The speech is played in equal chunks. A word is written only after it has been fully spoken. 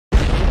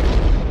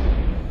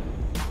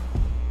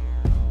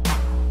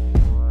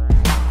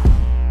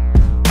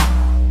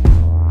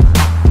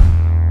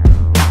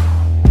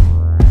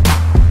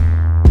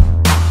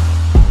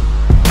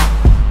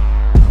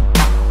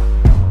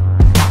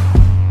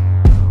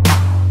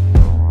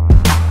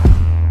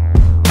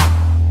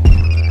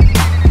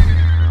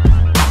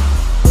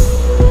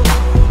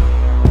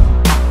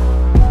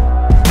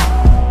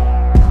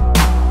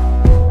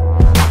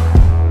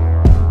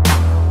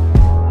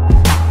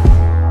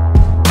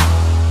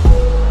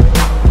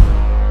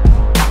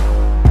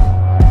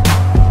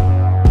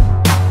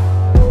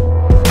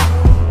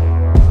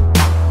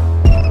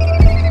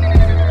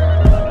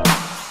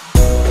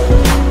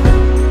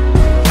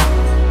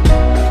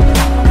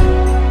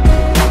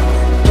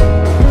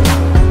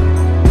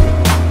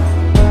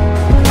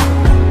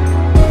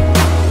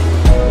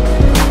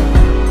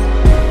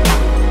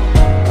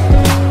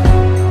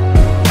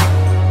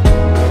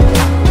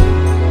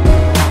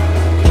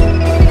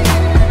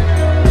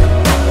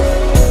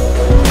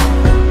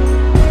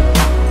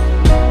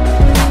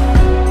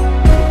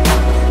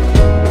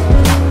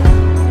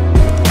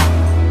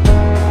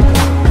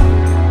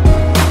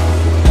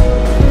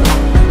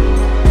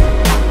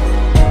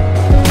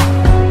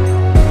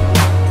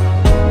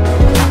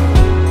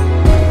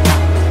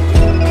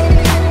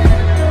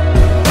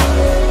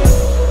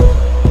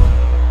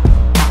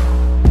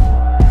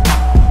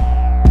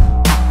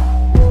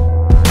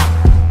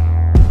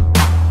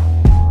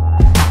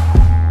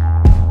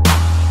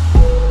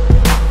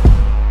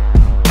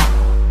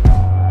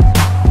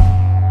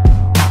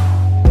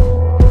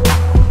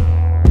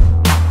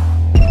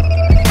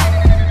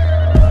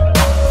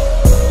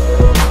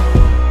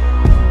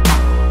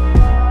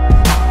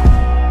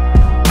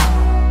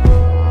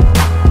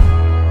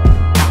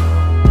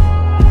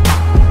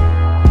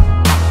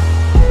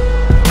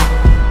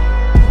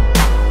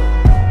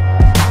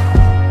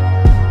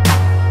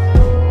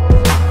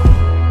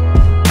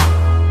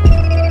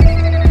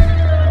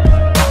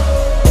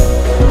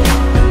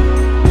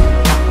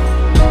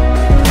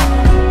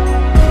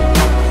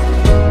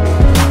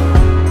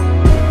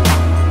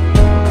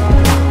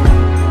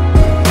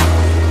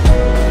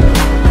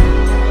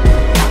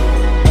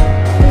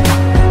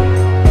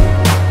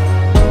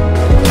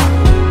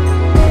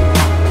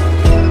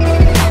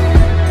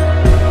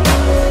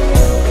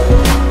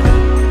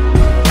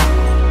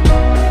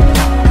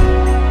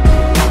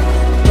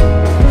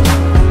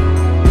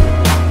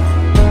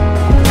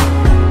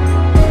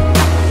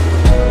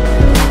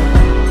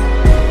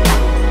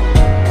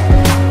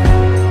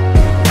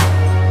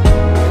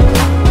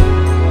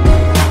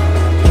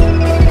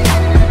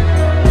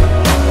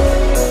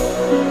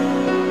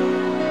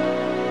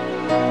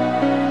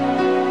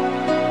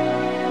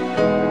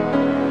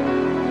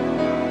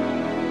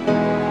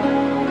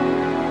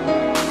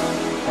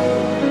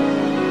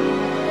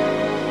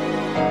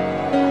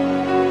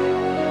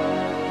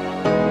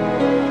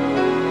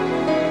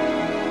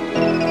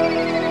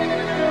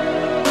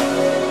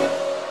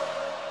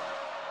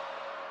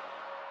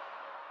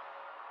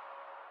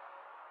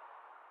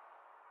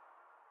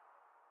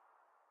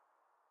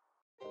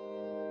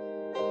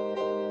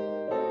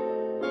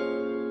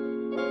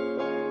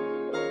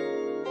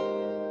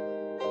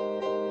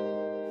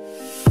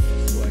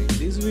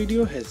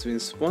video has been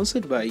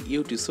sponsored by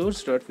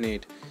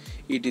utsource.net.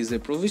 It is a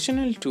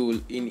professional tool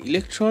in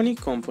electronic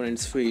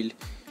components field.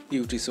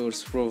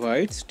 Utsource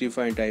provides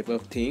different type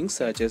of things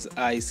such as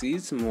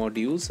ICs,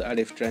 modules,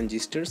 RF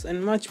transistors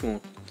and much more.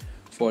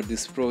 For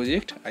this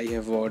project, I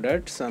have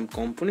ordered some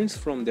components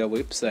from their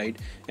website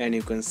and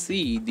you can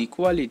see the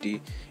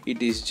quality.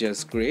 It is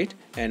just great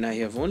and I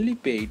have only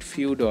paid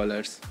few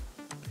dollars.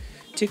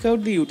 Check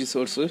out the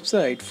Utsource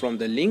website from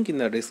the link in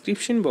the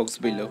description box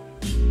below.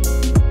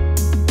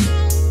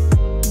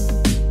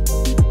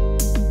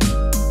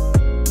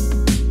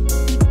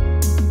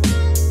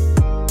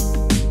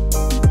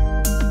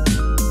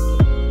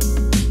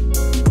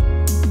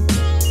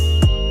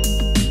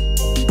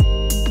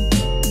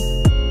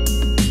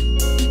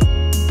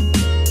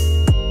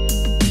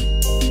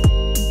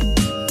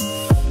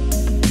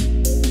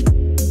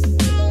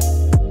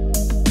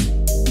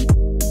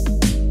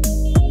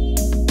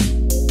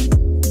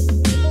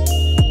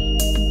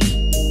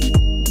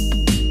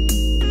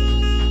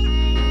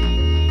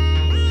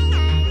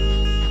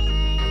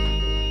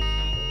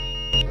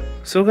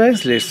 So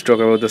guys, let's talk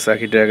about the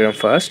circuit diagram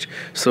first.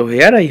 So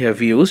here I have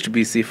used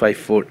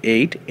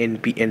BC548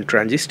 NPN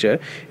transistor.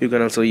 You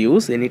can also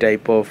use any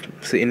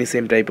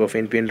same type of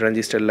NPN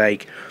transistor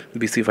like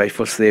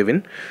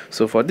BC547.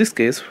 So for this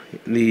case,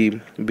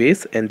 the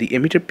base and the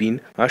emitter pin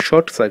are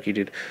short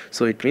circuited.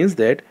 So it means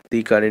that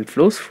the current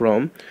flows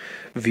from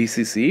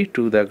VCC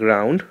to the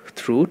ground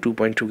through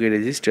 2.2K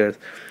resistors.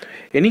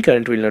 Any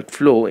current will not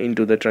flow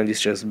into the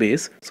transistor's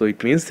base, so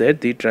it means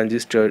that the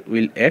transistor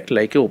will act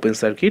like an open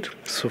circuit.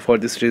 So for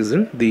this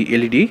reason, the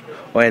LED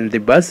and the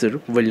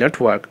buzzer will not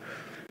work.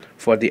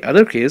 For the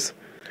other case,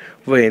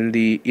 when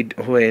the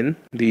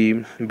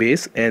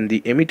base and the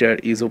emitter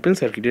is open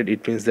circuited,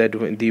 it means that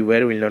when the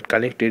wire will not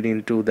connected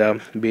into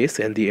the base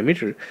and the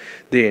emitter,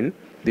 then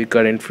the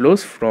current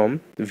flows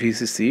from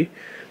VCC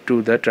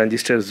to the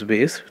transistor's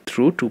base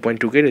through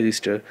 2.2K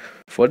resistor.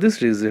 For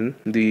this reason,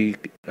 the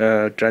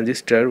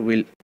transistor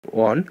will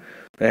on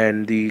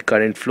and the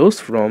current flows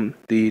from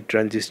the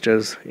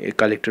transistor's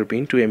collector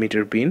pin to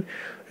emitter pin,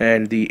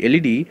 and the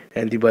LED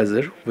and the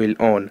buzzer will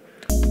on.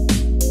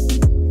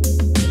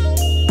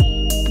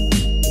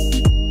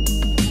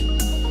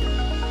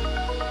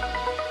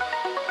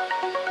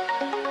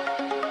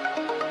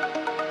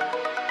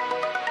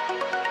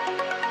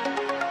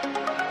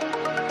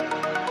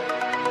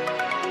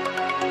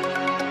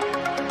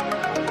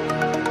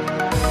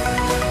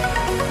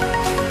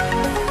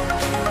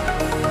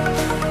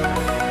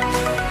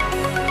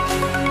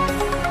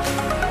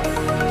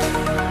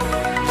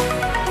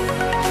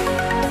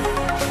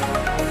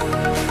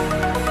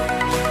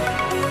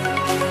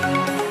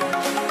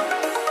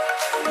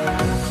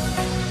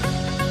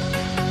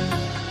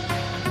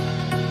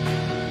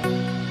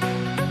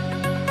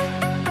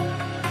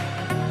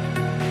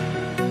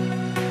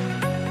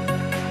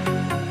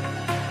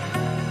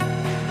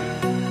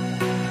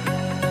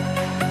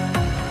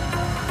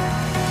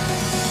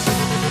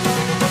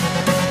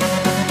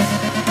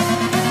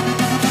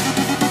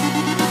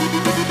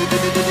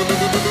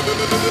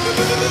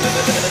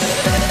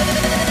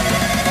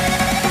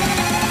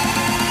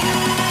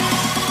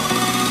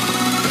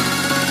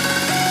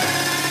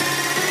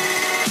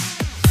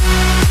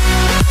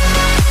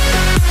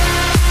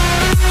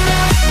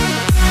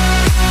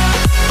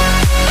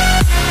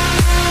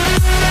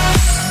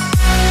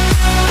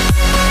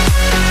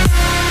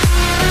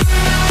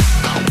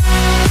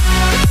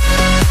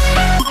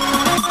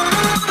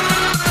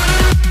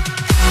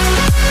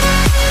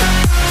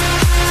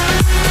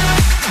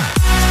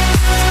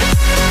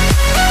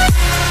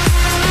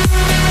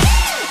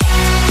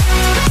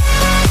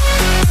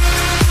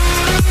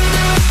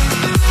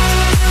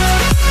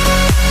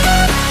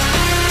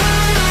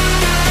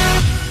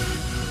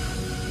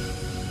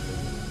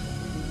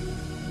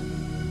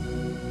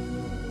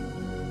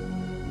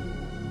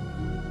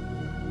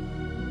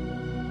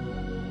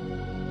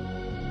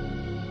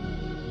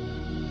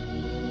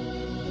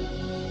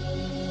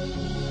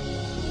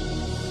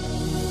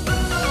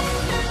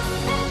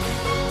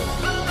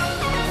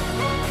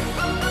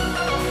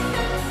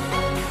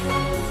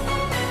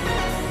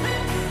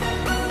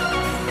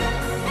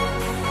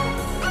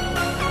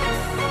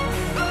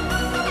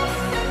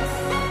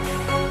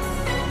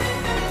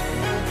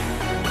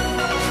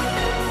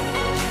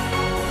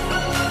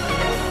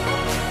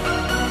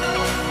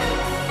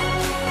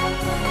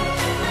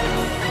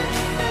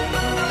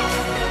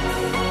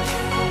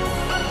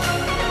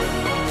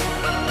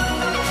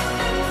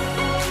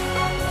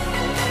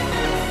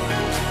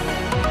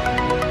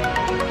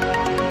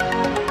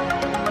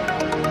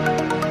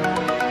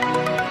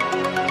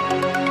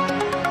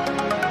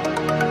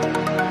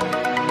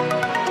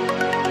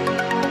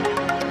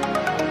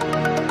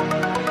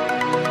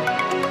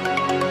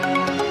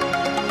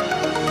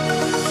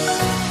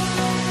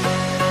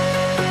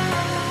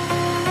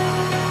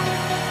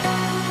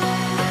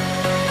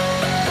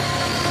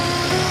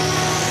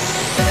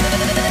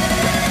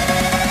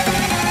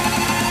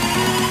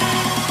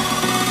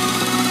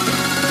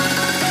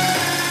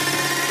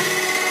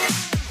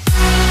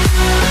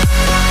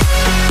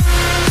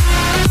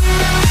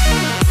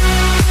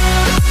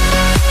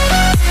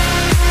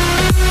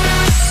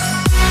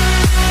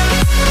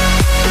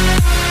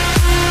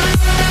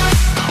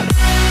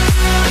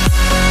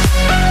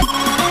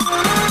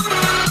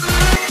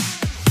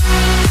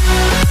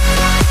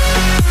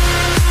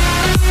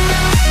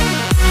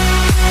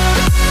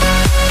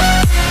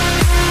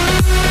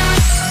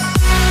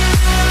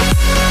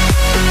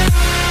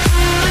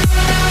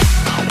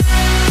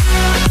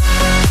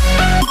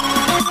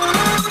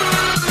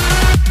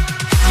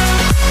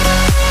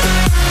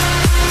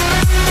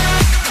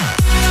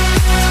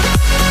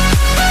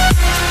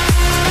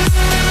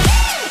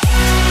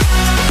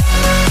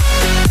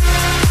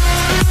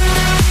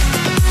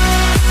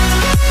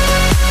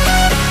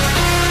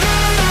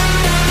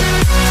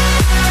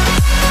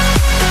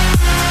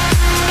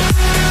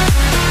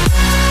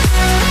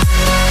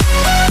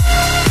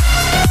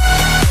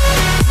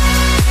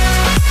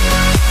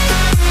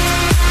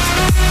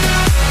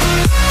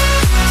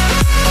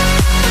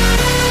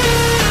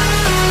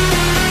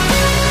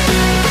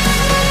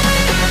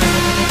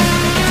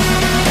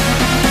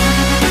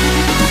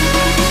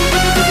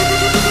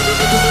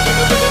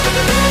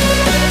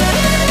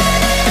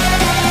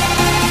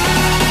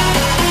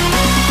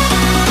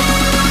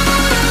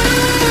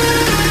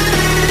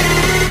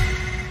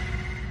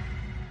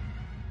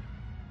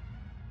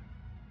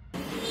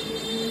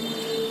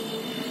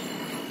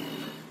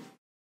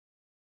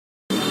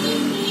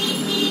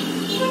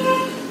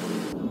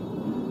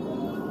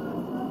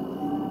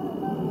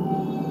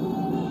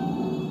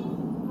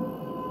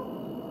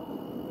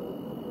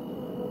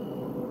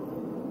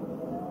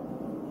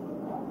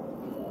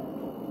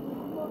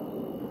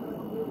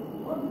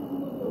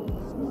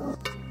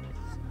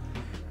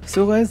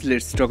 So guys,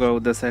 let's talk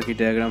about the circuit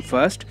diagram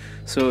first.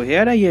 So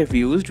here I have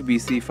used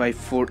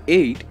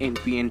BC548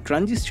 NPN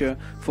transistor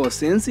for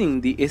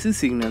sensing the AC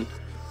signal.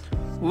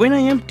 When I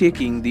am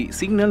taking the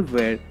signal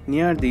wire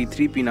near the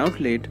 3-pin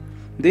outlet,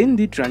 then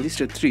the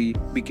transistor 3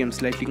 becomes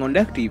slightly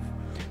conductive.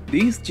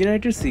 This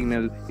generator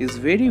signal is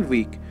very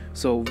weak,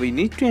 so we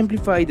need to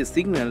amplify the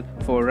signal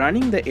for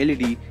running the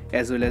LED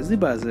as well as the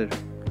buzzer.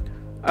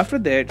 After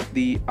that,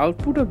 the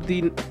output of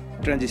the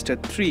transistor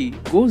 3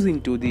 goes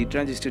into the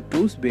transistor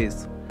 2's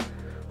base.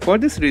 For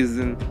this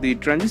reason, the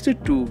transistor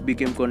 2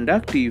 became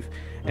conductive,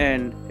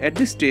 and at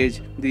this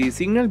stage the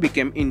signal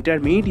became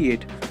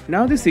intermediate.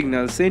 Now the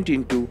signal sent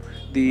into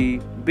the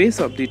base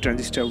of the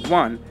transistor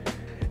 1,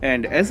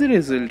 and as a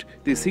result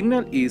the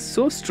signal is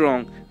so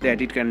strong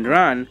that it can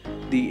run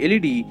the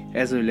LED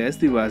as well as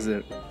the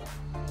buzzer.